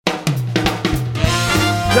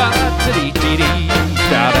Well,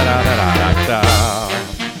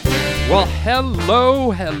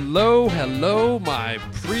 hello, my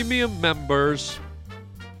premium members,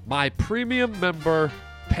 my premium member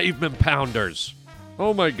pavement pounders.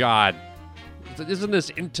 Oh my God, isn't this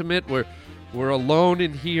intimate? We're alone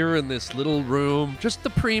in here in this little room, just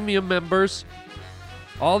the premium members.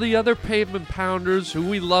 All the other pavement pounders who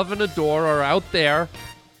we love and adore are out there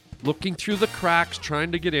looking through the cracks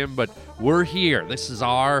trying to get in, but we're here. This is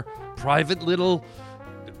our private little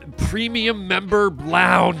premium member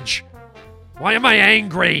lounge. Why am I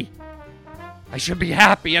angry? I should be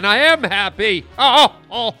happy, and I am happy.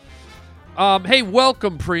 Hey,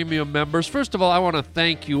 welcome, premium members. First of all, I want to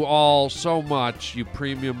thank you all so much, you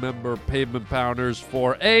premium member pavement pounders,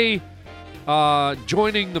 for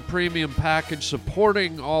joining the premium package,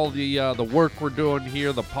 supporting all the work we're doing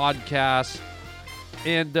here, the podcast,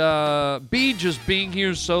 and B, just being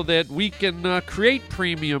here so that we can create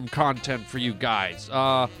premium content for you guys.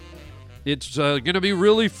 It's going to be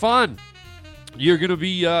really fun. You're going to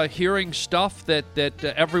be hearing stuff that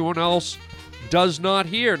everyone else does not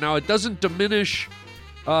hear. Now, it doesn't diminish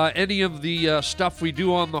any of the stuff we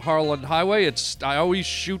do on the Harland Highway. I always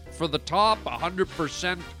shoot for the top,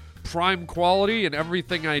 100% prime quality in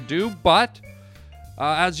everything I do. But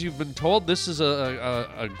as you've been told, this is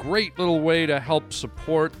a great little way to help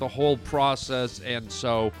support the whole process. And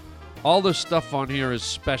so all the stuff on here is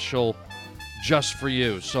special just for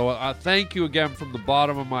you. So thank you again from the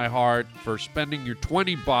bottom of my heart for spending your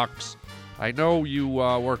 $20. I know you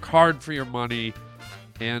work hard for your money,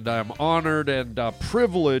 and I'm honored and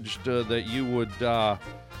privileged that you would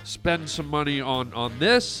spend some money on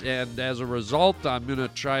this. And as a result, I'm going to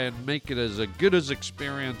try and make it as good as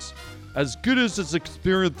experience as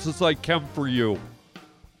I can for you.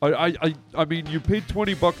 I mean, you paid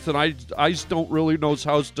 $20 and I don't really know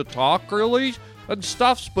how to talk really and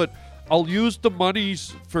stuffs, but I'll use the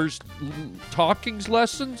monies for talkings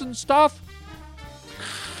lessons and stuff.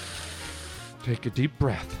 Take a deep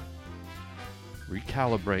breath.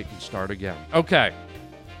 Recalibrate and start again. Okay.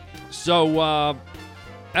 So,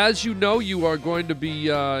 as you know, you are going to be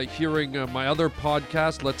hearing my other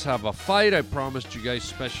podcast, Let's Have a Fight. I promised you guys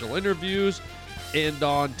special interviews. And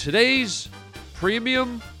on today's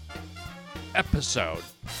premium episode,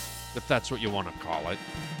 if that's what you want to call it,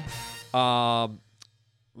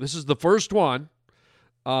 this is the first one.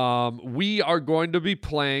 We are going to be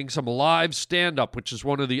playing some live stand-up, which is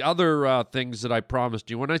one of the other things that I promised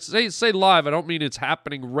you. When I say live, I don't mean it's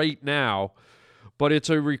happening right now, but it's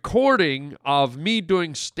a recording of me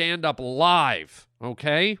doing stand-up live,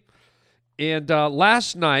 okay? And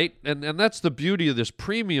last night, and that's the beauty of this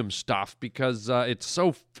premium stuff, because it's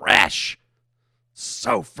so fresh.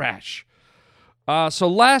 So fresh. So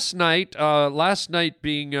last night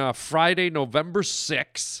being Friday, November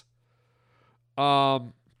 6th, I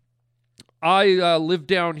live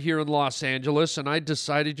down here in Los Angeles, and I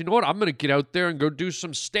decided, you know what, I'm going to get out there and go do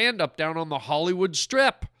some stand-up down on the Hollywood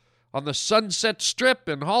Strip, on the Sunset Strip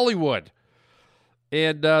in Hollywood.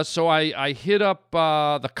 And so I hit up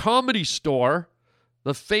the Comedy Store,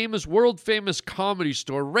 the world-famous Comedy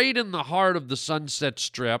Store, right in the heart of the Sunset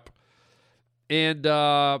Strip. And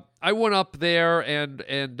I went up there, and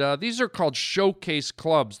these are called showcase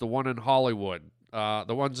clubs. The one in Hollywood,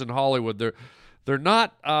 the ones in Hollywood, they're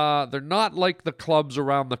not like the clubs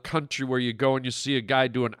around the country where you go and you see a guy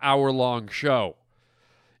do an hour-long show.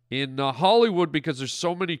 In Hollywood, because there's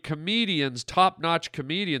so many comedians, top-notch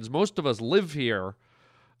comedians, most of us live here.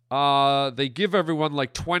 They give everyone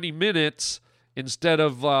like 20 minutes instead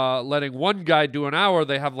of letting one guy do an hour.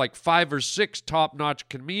 They have like 5 or 6 top-notch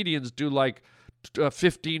comedians do like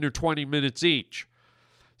 15 or 20 minutes each.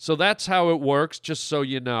 So that's how it works, just so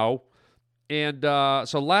you know. And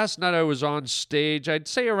so last night I was on stage, I'd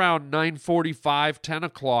say around 9:45, 10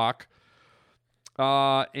 o'clock.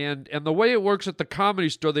 And the way it works at the Comedy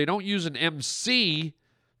Store, they don't use an MC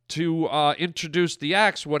to introduce the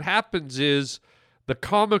acts. What happens is the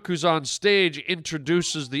comic who's on stage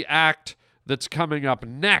introduces the act that's coming up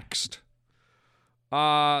next.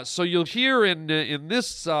 So you'll hear in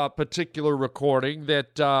this particular recording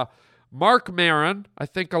that Mark Maron, I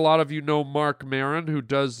think a lot of you know Mark Maron, who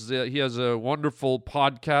does, he has a wonderful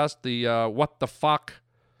podcast, the What the Fuck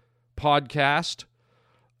podcast.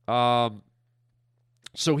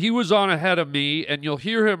 So he was on ahead of me, and you'll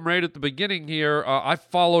hear him right at the beginning here. I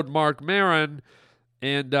followed Mark Maron,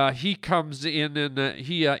 and he comes in and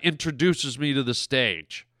he introduces me to the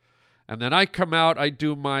stage. And then I come out, I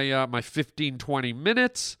do my 15, 20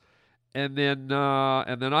 minutes, and then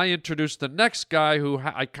I introduce the next guy who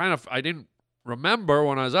I didn't remember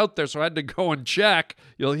when I was out there, so I had to go and check.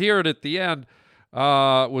 You'll hear it at the end.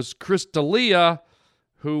 was Chris D'Elia,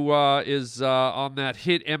 who is on that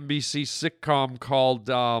hit NBC sitcom called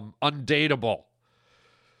Undateable.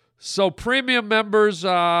 So premium members,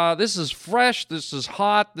 this is fresh, this is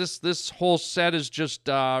hot, this whole set is just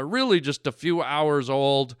really just a few hours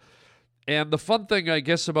old. And the fun thing, I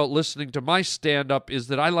guess, about listening to my stand-up is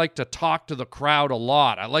that I like to talk to the crowd a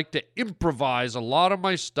lot. I like to improvise a lot of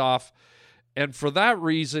my stuff. And for that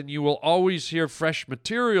reason, you will always hear fresh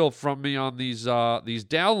material from me on these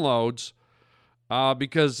downloads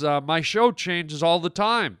because my show changes all the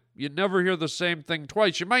time. You never hear the same thing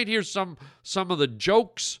twice. You might hear some of the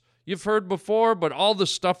jokes you've heard before, but all the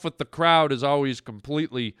stuff with the crowd is always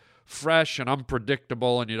completely fresh and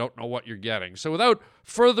unpredictable, and you don't know what you're getting. So without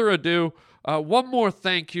further ado, one more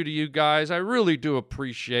thank you to you guys. I really do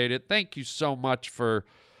appreciate it. Thank you so much for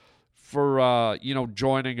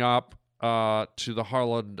joining up to the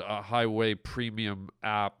Harland Highway Premium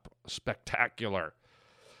app Spectacular.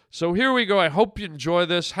 So here we go. I hope you enjoy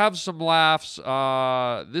this. Have some laughs.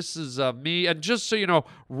 This is me. And just so you know,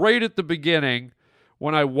 right at the beginning,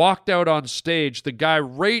 when I walked out on stage, the guy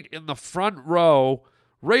right in the front row,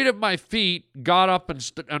 right at my feet, got up and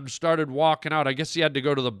started walking out. I guess he had to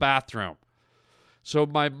go to the bathroom. So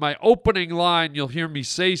my opening line, you'll hear me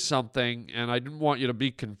say something, and I didn't want you to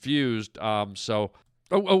be confused.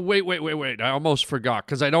 Wait. I almost forgot,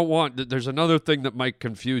 because I don't want... There's another thing that might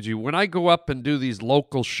confuse you. When I go up and do these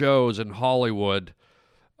local shows in Hollywood,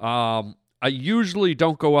 I usually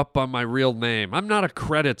don't go up on my real name. I'm not a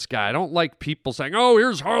credits guy. I don't like people saying, oh,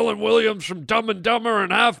 here's Harland Williams from Dumb and Dumber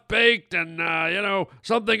and Half-Baked and,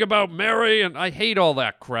 something about Mary, and I hate all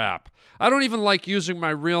that crap. I don't even like using my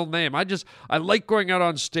real name. I like going out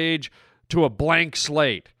on stage to a blank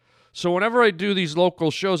slate. So whenever I do these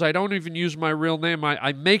local shows, I don't even use my real name.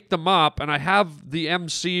 I make them up, and I have the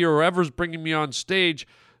MC or whoever's bringing me on stage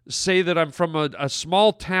say that I'm from a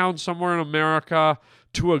small town somewhere in America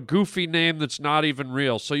to a goofy name that's not even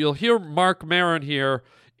real. So you'll hear Mark Maron here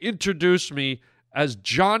introduce me as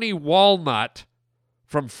Johnny Walnut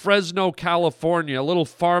from Fresno, California, a little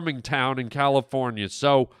farming town in California.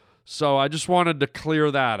 So I just wanted to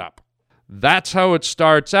clear that up. That's how it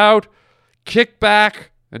starts out. Kick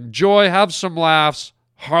back, enjoy, have some laughs.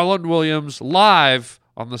 Harland Williams live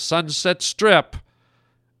on the Sunset Strip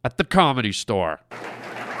at the Comedy Store.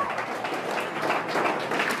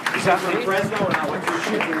 Is that from Fresno or not? What's your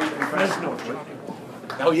shit? You're from Fresno.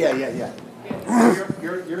 Oh, yeah.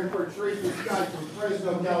 You're in for a treat. This guy from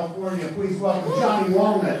Fresno, California. Please welcome Johnny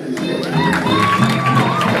Walnut to the stage.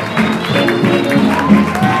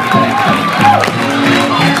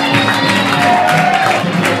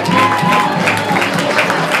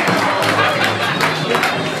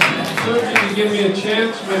 Sir, can you give me a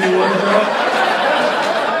chance? Maybe one joke?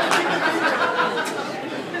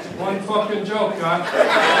 One fucking joke, guy.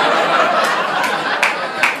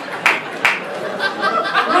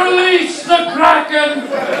 Release the Kraken!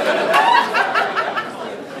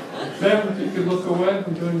 Ben, if you could look away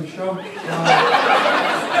from doing the show.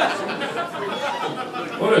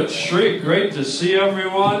 What a treat. Great to see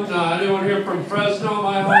everyone. Anyone here from Fresno,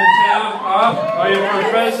 my hometown? Are you from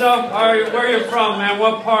Fresno? Where are you from, man?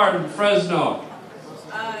 What part of Fresno?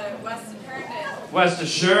 West of Herndon. West of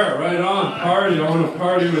Sure, right on. Party. I want to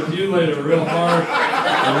party with you later real hard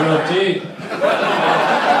and real deep.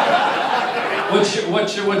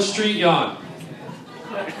 What street you on?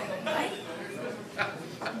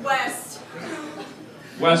 West.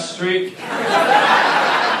 West Street?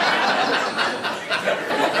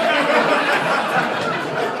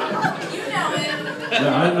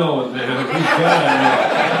 Yeah, I know it, man. You got it.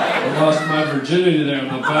 I lost my virginity there in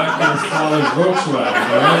the back of his father's Volkswagen,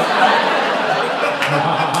 right?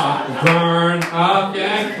 Burn up,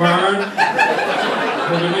 gang, burn.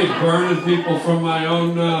 Look at me burning people from my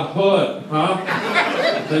own hood,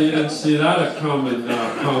 huh? So you didn't see that coming,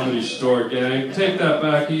 Comedy Store gang. Take that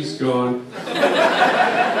back, he's gone.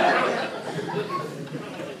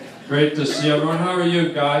 Great to see everyone. How are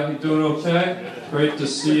you, Guy? You doing okay? Great to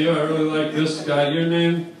see you. I really like this guy. Your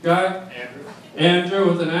name, Guy? Andrew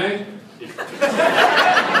with an A?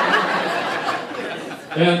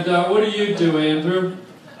 And what do you do, Andrew?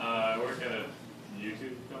 I work at a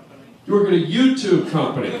YouTube company. You work at a YouTube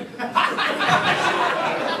company? Like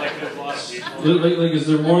there's a lot of people. Like, is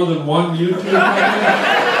there more than one YouTube company?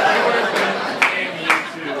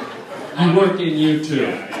 I work in YouTube. You work in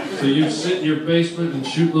YouTube. Yeah. So you sit in your basement and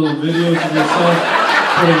shoot little videos of yourself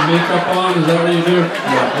putting makeup on? Is that what you do?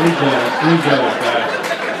 Yeah, we get it,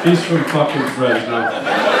 guys. He's from fucking Fresno.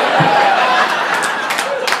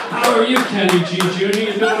 How are you, Kenny G. Jr.?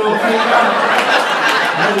 You doing okay, guy?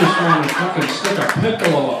 I just want to fucking stick a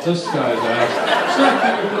piccolo up this guy's ass. Sir,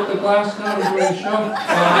 can you put the glass down and do the show?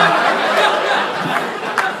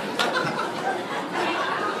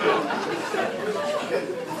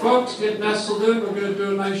 Folks, get nestled in. We're going to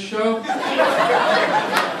do a nice show.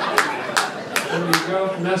 There you go.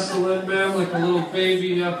 Nestle in, ma'am, like a little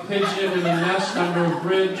baby pigeon in a nest under a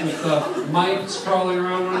bridge with mites crawling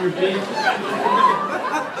around on your beak.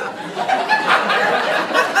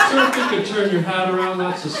 Sir, if you could turn your hat around,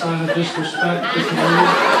 that's a sign of disrespect. If you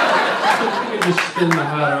could just spin the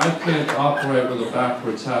hat around. I can't operate with a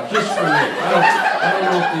backwards hat. Just for me. I don't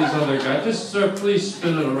know if these other guys. Just, sir, please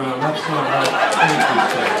spin it around. That's not right. Thank you,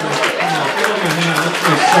 sir. Come on, give him a hand. That's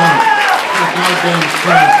my son. My goddamn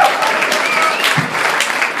son.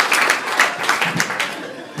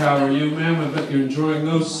 How are you, ma'am? I bet you're enjoying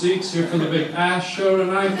those seats here for the big ass show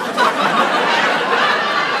tonight.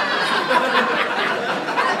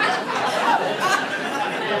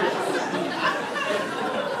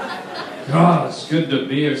 God, it's good to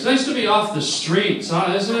be here. It's nice to be off the streets,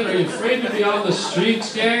 huh, isn't it? Are you afraid to be on the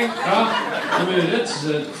streets, gang? Huh? I mean, it's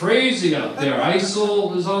crazy out there.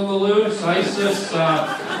 ISIL is on the loose. ISIS,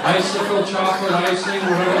 icicle chocolate icing,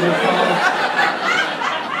 whatever they call it.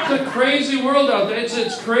 It's a crazy world out there.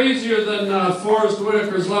 It's crazier than Forrest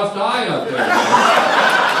Whitaker's left eye out there.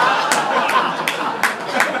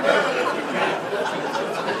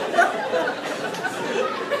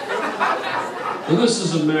 Well, this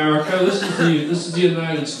is America. This is the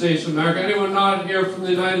United States of America. Anyone not here from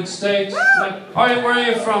the United States? Where are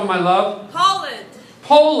you from, my love? Holland.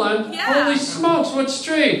 Poland? Yeah. Holy smokes! What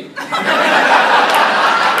street?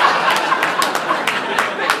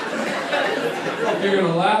 You're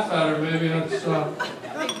gonna laugh at her, maybe that's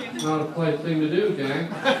not a polite thing to do, gang.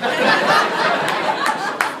 Isn't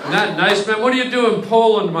that nice, man? What do you do in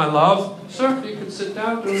Poland, my love? Sir, you can sit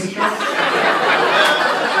down, do the show.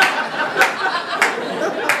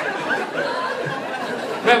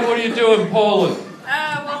 Man, what do you do in Poland?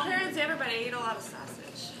 Well, parents, everybody eat a lot of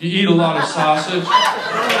sausage. You eat a lot of sausage?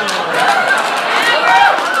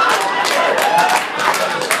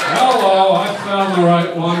 Hello, I found the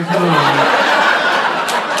right one tonight.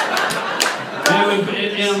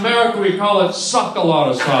 In America, we call it suck a lot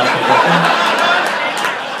of sausage.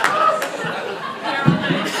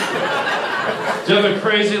 Do you have a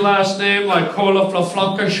crazy last name like Cola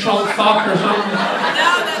Flaflunka Schulfuck or something? No,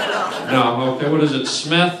 not at all. No, okay. What is it,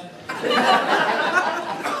 Smith?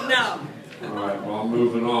 No. All right, well, I'm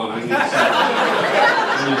moving on. I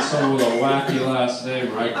need someone with a wacky last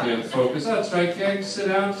name or I can't focus. That's right, gang. Sit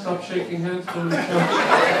down, stop shaking hands during the show.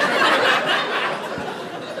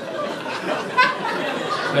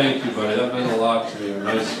 Thank you, buddy. That meant a lot to me. You're a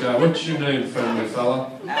nice guy. What's your name, friendly fella?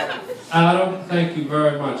 Adam, thank you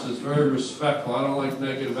very much. It's very respectful. I don't like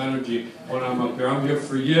negative energy when I'm up here. I'm here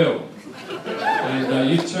for you. And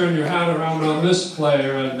you turn your hat around on this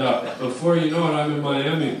player, and before you know it, I'm in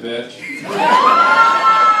Miami, bitch.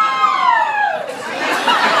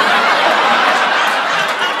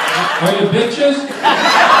 Are you bitches?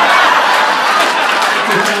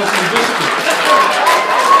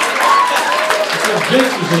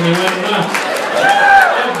 Bitches and they went nuts.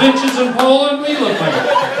 Bitches in Poland? We look like a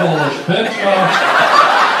Polish bitch.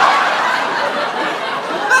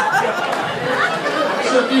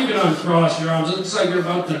 So if you can uncross your arms, it looks like you're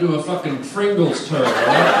about to do a fucking Pringles turn, right?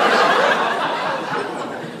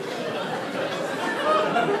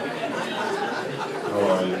 How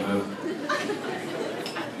are you, man?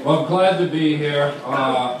 Well, I'm glad to be here.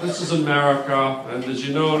 This is America, and as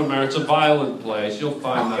you know in America, it's a violent place. You'll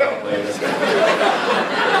find that out later.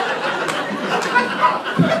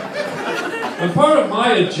 And part of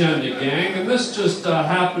my agenda, gang, and this just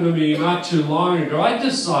happened to me not too long ago, I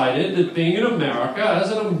decided that being in America, as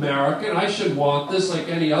an American, I should want this like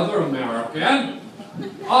any other American.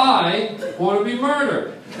 I want to be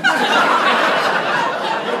murdered.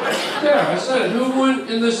 There, I said it. Who would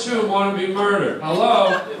in this room want to be murdered?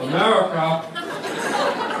 Hello, America.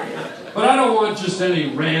 But I don't want just any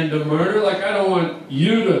random murder. Like, I don't want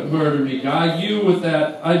you to murder me, guy. You with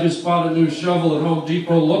that, I just bought a new shovel at Home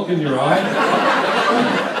Depot look in your eye.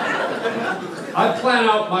 I plan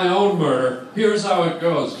out my own murder. Here's how it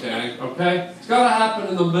goes, gang, okay? It's got to happen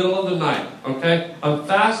in the middle of the night, okay? I'm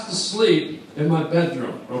fast asleep in my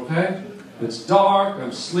bedroom, okay? It's dark,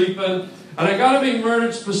 I'm sleeping. And I gotta be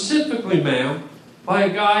murdered specifically, ma'am, by a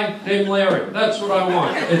guy named Larry. That's what I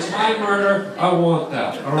want. It's my murder, I want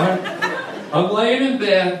that, alright? I'm laying in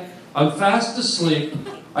bed, I'm fast asleep,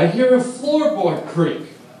 I hear a floorboard creak.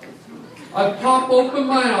 I pop open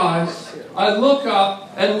my eyes, I look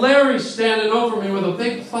up, and Larry's standing over me with a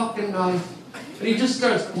big fucking knife. and he just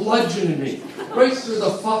starts bludgeoning me right through the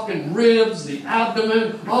fucking ribs, the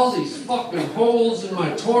abdomen, all these fucking holes in my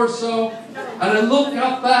torso. And I look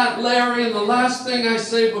up at Larry, and the last thing I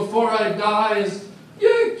say before I die is,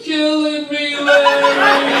 "You're killing me,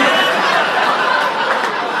 Larry!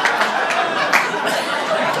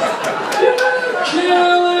 You're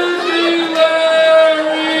killing me,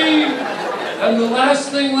 Larry!" And the last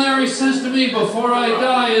thing Larry says to me before I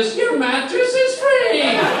die is, "Your mattress is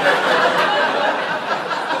free!"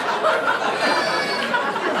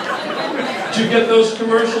 Did you get those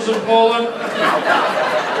commercials in Poland?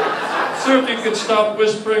 Sir, if you could stop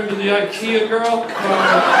whispering to the IKEA girl. Or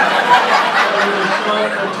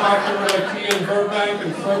talk to her at IKEA in Burbank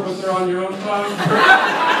and flirt with her on your own time.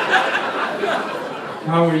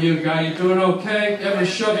 How are you, guy? You doing okay? You ever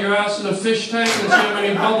shove your ass in a fish tank and see how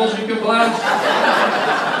many bubbles you can blast?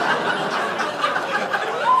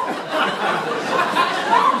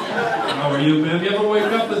 How are you, ma'am? You ever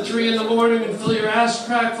wake up at 3 in the morning and fill your ass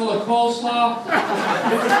crack full of coleslaw?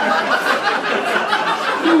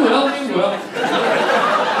 You will, you will.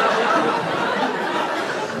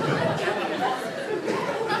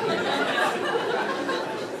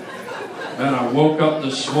 Man, I woke up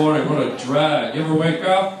this morning, what a drag. You ever wake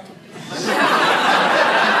up?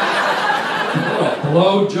 What a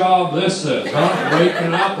blow job this is, huh?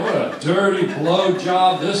 Waking up, what a dirty blow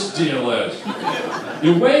job this deal is.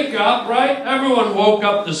 You wake up, right? Everyone woke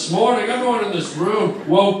up this morning. Everyone in this room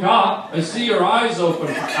woke up. I see your eyes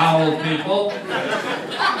open, owl people.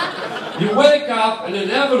 You wake up, and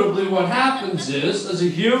inevitably what happens is, as a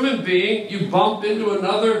human being, you bump into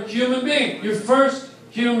another human being. Your first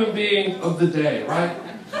human being of the day, right?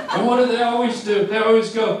 And what do they always do? They always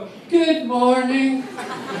go, "Good morning,"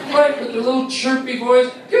 right, with their little chirpy voice,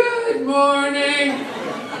 "Good morning."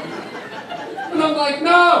 And I'm like,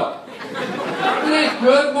 no, it ain't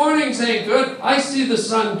good. Mornings ain't good. I see the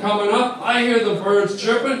sun coming up. I hear the birds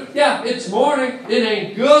chirping. Yeah, it's morning. It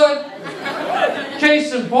ain't good.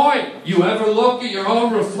 Case in point, you ever look at your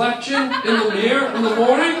own reflection in the mirror in the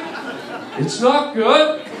morning? It's not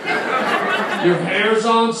good. Your hair's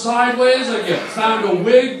on sideways like you found a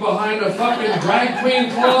wig behind a fucking drag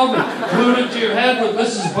queen club and glued it to your head with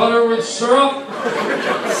Mrs. Butterworth syrup.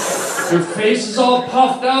 Your face is all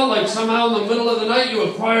puffed out like somehow in the middle of the night you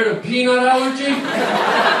acquired a peanut allergy.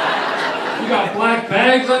 You got black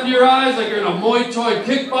bags under your eyes like you're in a Muay Thai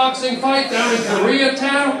kickboxing fight down in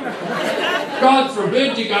Koreatown. God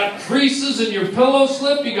forbid you got creases in your pillow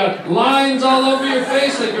slip. You got lines all over your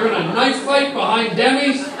face like you're in a knife fight behind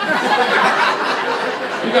Denny's.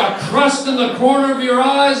 You got crust in the corner of your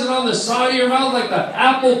eyes and on the side of your mouth like the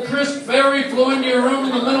apple crisp fairy flew into your room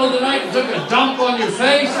in the middle of the night and took a dump on your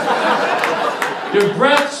face. Your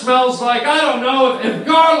breath smells like, I don't know, if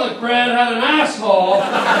garlic bread had an asshole.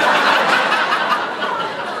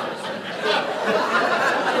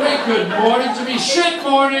 Hey, good morning to me. Shit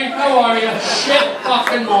morning. How are you? Shit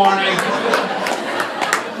fucking morning.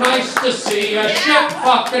 Nice to see you. Shit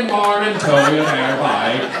fucking morning to you there,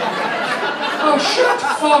 bye. Oh, shit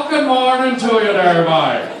fucking morning to you there,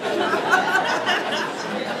 bye.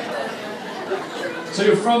 So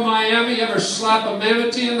you're from Miami? You ever slap a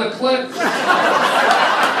manatee in the clit?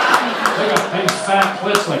 They got big fat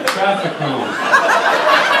clits like traffic cones.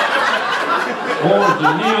 Orange,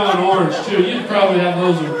 the neon orange too. You'd probably have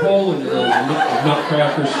those in Poland, those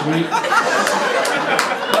nutcracker sweet.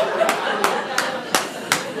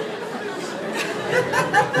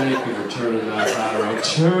 Thank you for turning that hat around.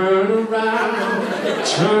 Turn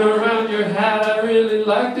around your hat. I really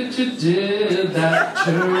like that you did that.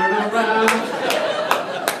 Turn around.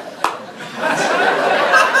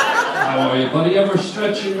 How are you, buddy? Ever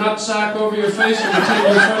stretch your nutsack over your face and pretend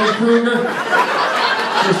you're Freddy Krueger?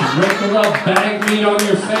 Just rake a little bag meat on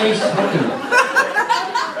your face.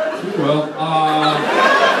 You will.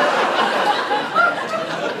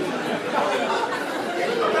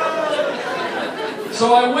 So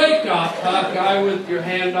I wake up, that guy with your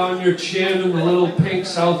hand on your chin and the little pink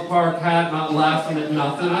South Park hat, not laughing at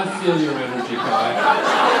nothing. I feel your energy, guy.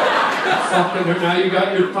 Fucking, now you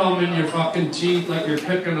got your thumb in your fucking teeth like you're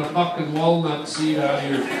picking a fucking walnut seed out of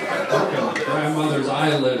your fucking grandmother's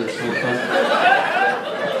eyelid or something.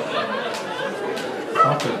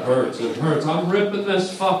 Fucking hurts, it hurts. I'm ripping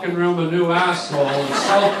this fucking room a new asshole in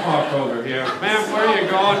South Park over here. Man, where are you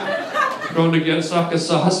going? Going to get suck a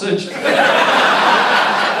sausage?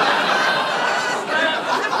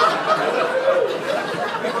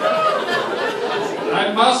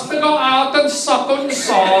 I must go out and suck on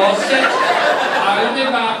sausage. I'll be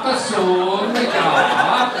back soon,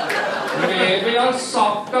 yeah. Maybe I'll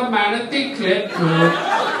suck a manatee clit too.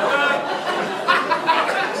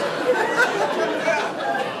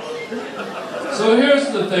 So here's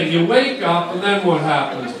the thing, you wake up and then what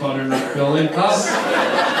happens, Butternut Billy? Huh?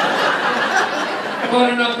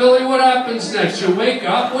 Butternut Billy, what happens next? You wake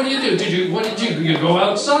up, what do? You go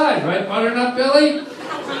outside, right, Butternut Billy?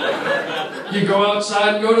 You go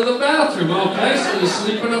outside and go to the bathroom, okay? So you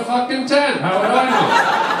sleep in a fucking tent. How would I know?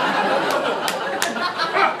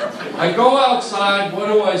 I go outside, what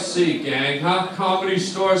do I see, gang? Huh? Comedy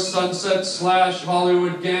Store, Sunset /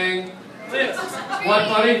 Hollywood gang? Clits. What,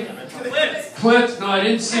 buddy? Clits. Clits? No, I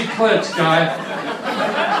didn't see clits, guy.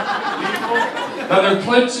 Are there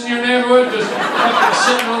clits in your neighborhood just fucking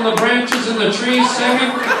sitting on the branches in the trees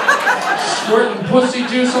singing? Squirting pussy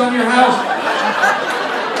juice on your house?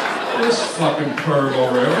 This fucking perv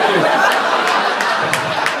over here.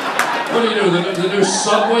 What do you do? The new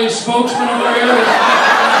Subway spokesman over here?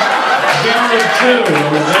 Jared 2, or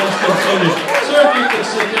events continue. Sir, if you could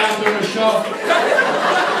sit down during the show.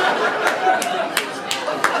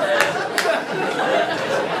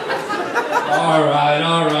 Alright, I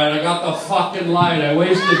got the fucking light. I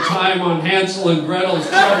wasted time on Hansel and Gretel's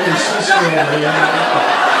brother and sister over here. I got the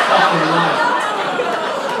fucking light.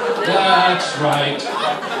 That's right.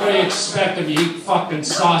 What do you expect if you eat fucking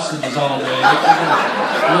sausages all day?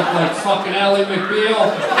 You look like fucking Ally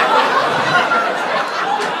McBeal.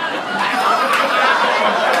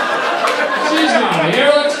 She's not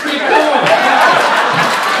here. Let's keep going.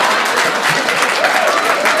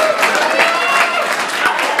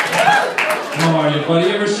 How are you, buddy?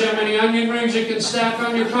 You ever see how many onion rings you can stack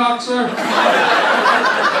on your cock, sir?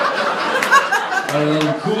 Gotta let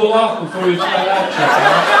them cool off before you try that shit,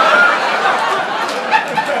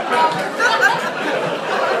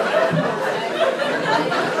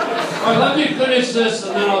 Alright, let me finish this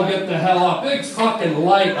and then I'll get the hell up. Big fucking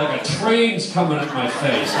light like a train's coming at my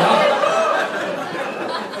face, huh?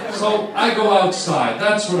 So I go outside.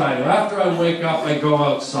 That's what I do. After I wake up, I go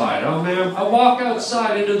outside. Oh man, I walk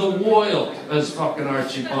outside into the wild, as fucking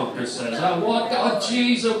Archie Bunker says. I walk out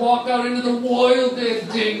into the wild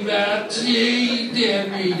and ding that. Gee,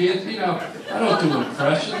 damn idiot. You know, I don't do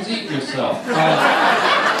impressions. Eat yourself.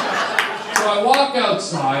 So I walk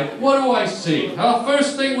outside, what do I see?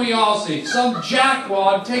 First thing we all see, some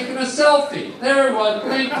jackwad taking a selfie. There it was,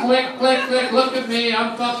 click, click, click, click, look at me,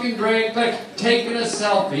 I'm fucking great, click, taking a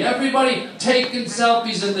selfie. Everybody taking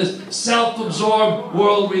selfies in this self-absorbed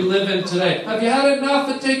world we live in today. Have you had enough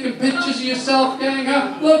of taking pictures of yourself, gang,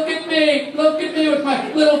 huh? Look at me with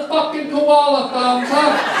my little fucking koala thumbs,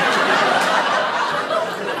 huh?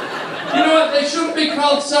 You know what? They shouldn't be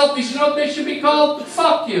called selfies. You know what they should be called?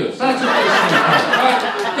 Fuck yous. That's what they should be called, right?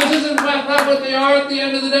 Because isn't that what they are at the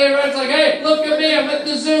end of the day, right? It's like, hey, look at me. I'm at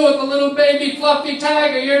the zoo with a little baby fluffy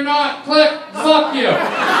tiger. You're not. Click. Fuck you.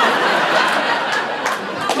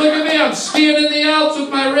 Look at me. I'm skiing in the Alps with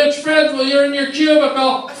my rich friends while you're in your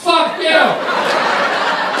cubicle. Fuck you.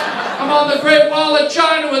 I'm on the Great Wall of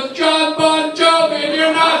China with John Bon Jovi and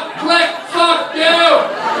you're not. Click. Fuck you.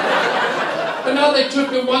 But now they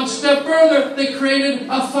took it one step further. They created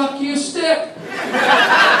a fuck you stick.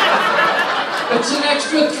 It's an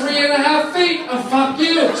extra 3.5 feet of fuck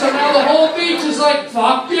you. So now the whole beach is like,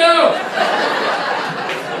 fuck you.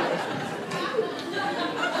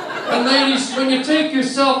 And ladies, when you take your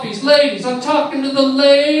selfies, ladies, I'm talking to the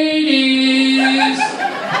ladies.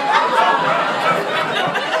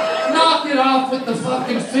 Knock it off with the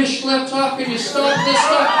fucking fish lip talk and you stop this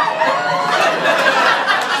stuff.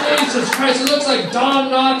 Jesus Christ, it looks like Don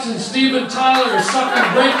Knotts and Steven Tyler are sucking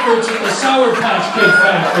grapefruits at the Sour Patch Kid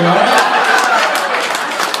factory, alright?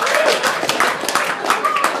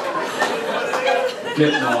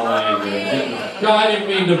 Getting all angry, No, I didn't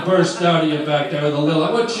mean to burst out of you back there with a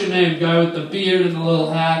little... What's your name, guy with the beard and the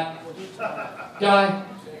little hat? Guy?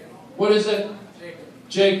 What is it?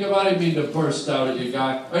 Jacob, I didn't mean to burst out at you,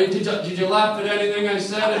 guy. Did you laugh at anything I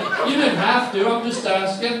said? You didn't have to, I'm just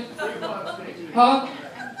asking. Huh?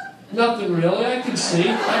 Nothing really, I can see.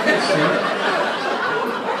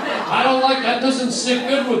 I don't like, that doesn't sit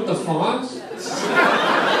good with the fonts.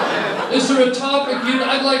 Is there a topic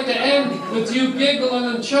I'd like to end with you giggling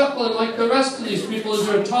and chuckling like the rest of these people? Is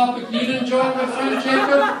there a topic you'd enjoy, my friend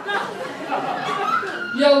Jacob?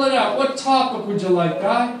 Yell it out. What topic would you like,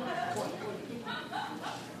 guy?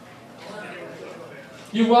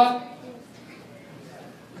 You what?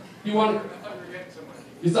 You want...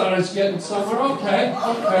 You thought I was getting somewhere? Okay. No,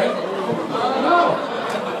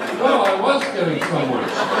 I was getting somewhere.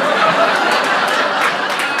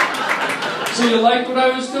 So you liked what I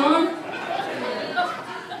was doing?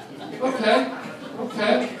 Okay. You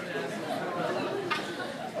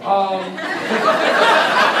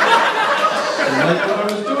liked what I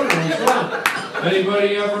was doing? It was fun. Anybody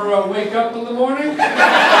ever wake up in the morning?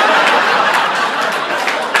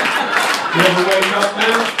 You ever wake up,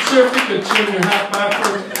 man? Sir, if you could turn your hat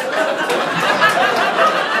backwards.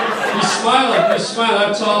 You smile,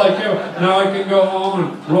 that's all I care. Now I can go home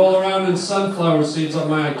and roll around in sunflower seeds on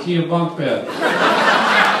my IKEA bunk bed.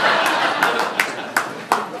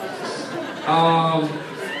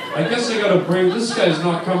 I guess I gotta bring, this guy's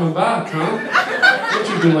not coming back, huh? What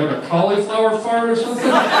you do, like a cauliflower fart or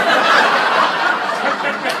something?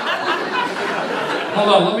 Hold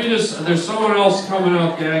on, let me just, there's someone else coming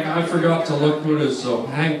out, gang. I forgot to look who it is, so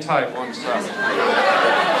hang tight one second.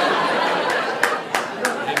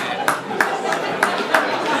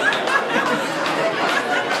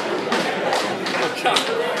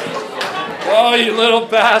 Oh, you little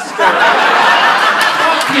bastard.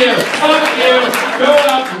 Fuck you. Go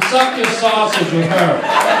up and suck your sausage with her.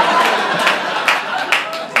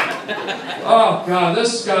 Oh, God,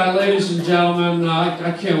 this guy, ladies and gentlemen,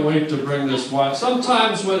 I can't wait to bring this wild.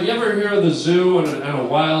 Sometimes when you ever hear the zoo and a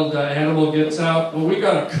wild animal gets out, well, we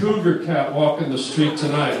got a cougar cat walking the street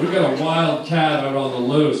tonight. We got a wild cat out on the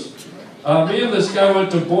loose. Me and this guy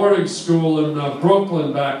went to boarding school in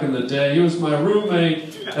Brooklyn back in the day. He was my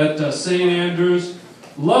roommate at St. Andrews.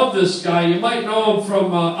 Love this guy. You might know him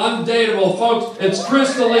from Undateable, folks. It's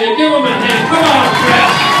Chris D'Elia. Give him a hand. Come on,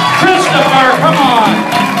 Chris. Christopher, come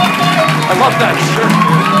on. I love that shirt.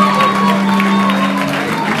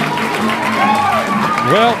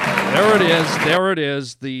 Well, there it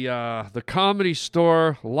is. The Comedy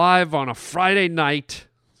Store live on a Friday night.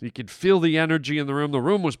 You could feel the energy in the room. The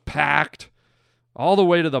room was packed all the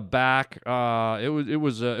way to the back. It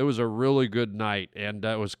was a really good night, and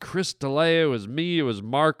it was Chris D'Elia, it was me, it was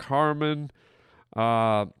Mark Harmon,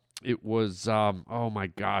 it was oh my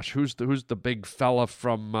gosh, who's the big fella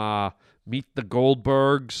from Meet the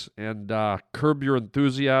Goldbergs and Curb Your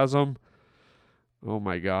Enthusiasm? Oh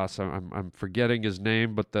my gosh, I'm forgetting his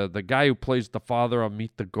name, but the guy who plays the father on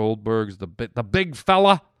Meet the Goldbergs, the big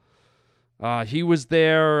fella, he was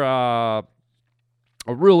there.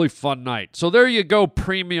 A really fun night. So there you go,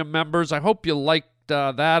 premium members. I hope you liked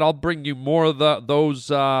that. I'll bring you more of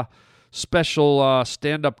those special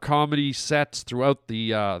stand-up comedy sets throughout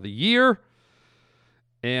the year.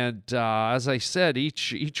 And as I said,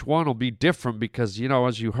 each one will be different because, you know,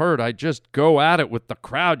 as you heard, I just go at it with the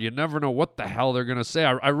crowd. You never know what the hell they're going to say.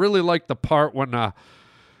 I really like the part when I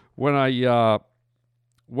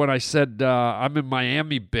said I'm in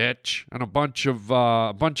Miami, bitch, and a bunch of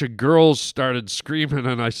girls started screaming,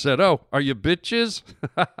 and I said, "Oh, are you bitches?"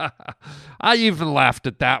 I even laughed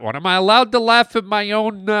at that one. Am I allowed to laugh at my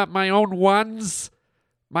own ones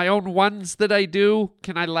that I do?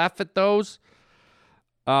 Can I laugh at those?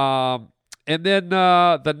 And then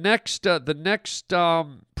the next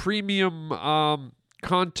premium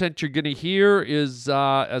content you're going to hear is,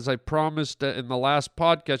 as I promised in the last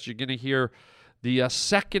podcast, you're going to hear the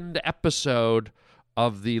second episode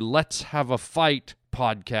of the Let's Have a Fight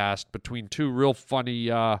podcast between two real funny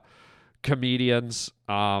comedians.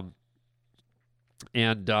 And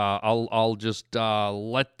I'll just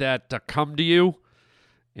let that come to you.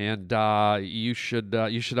 And you should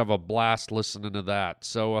have a blast listening to that.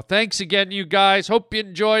 So thanks again, you guys. Hope you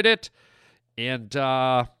enjoyed it. And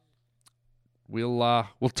we'll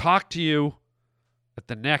talk to you at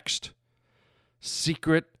the next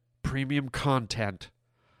secret premium content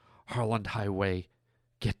Harland Highway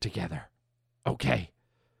get together. Okay.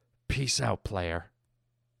 Peace out, player.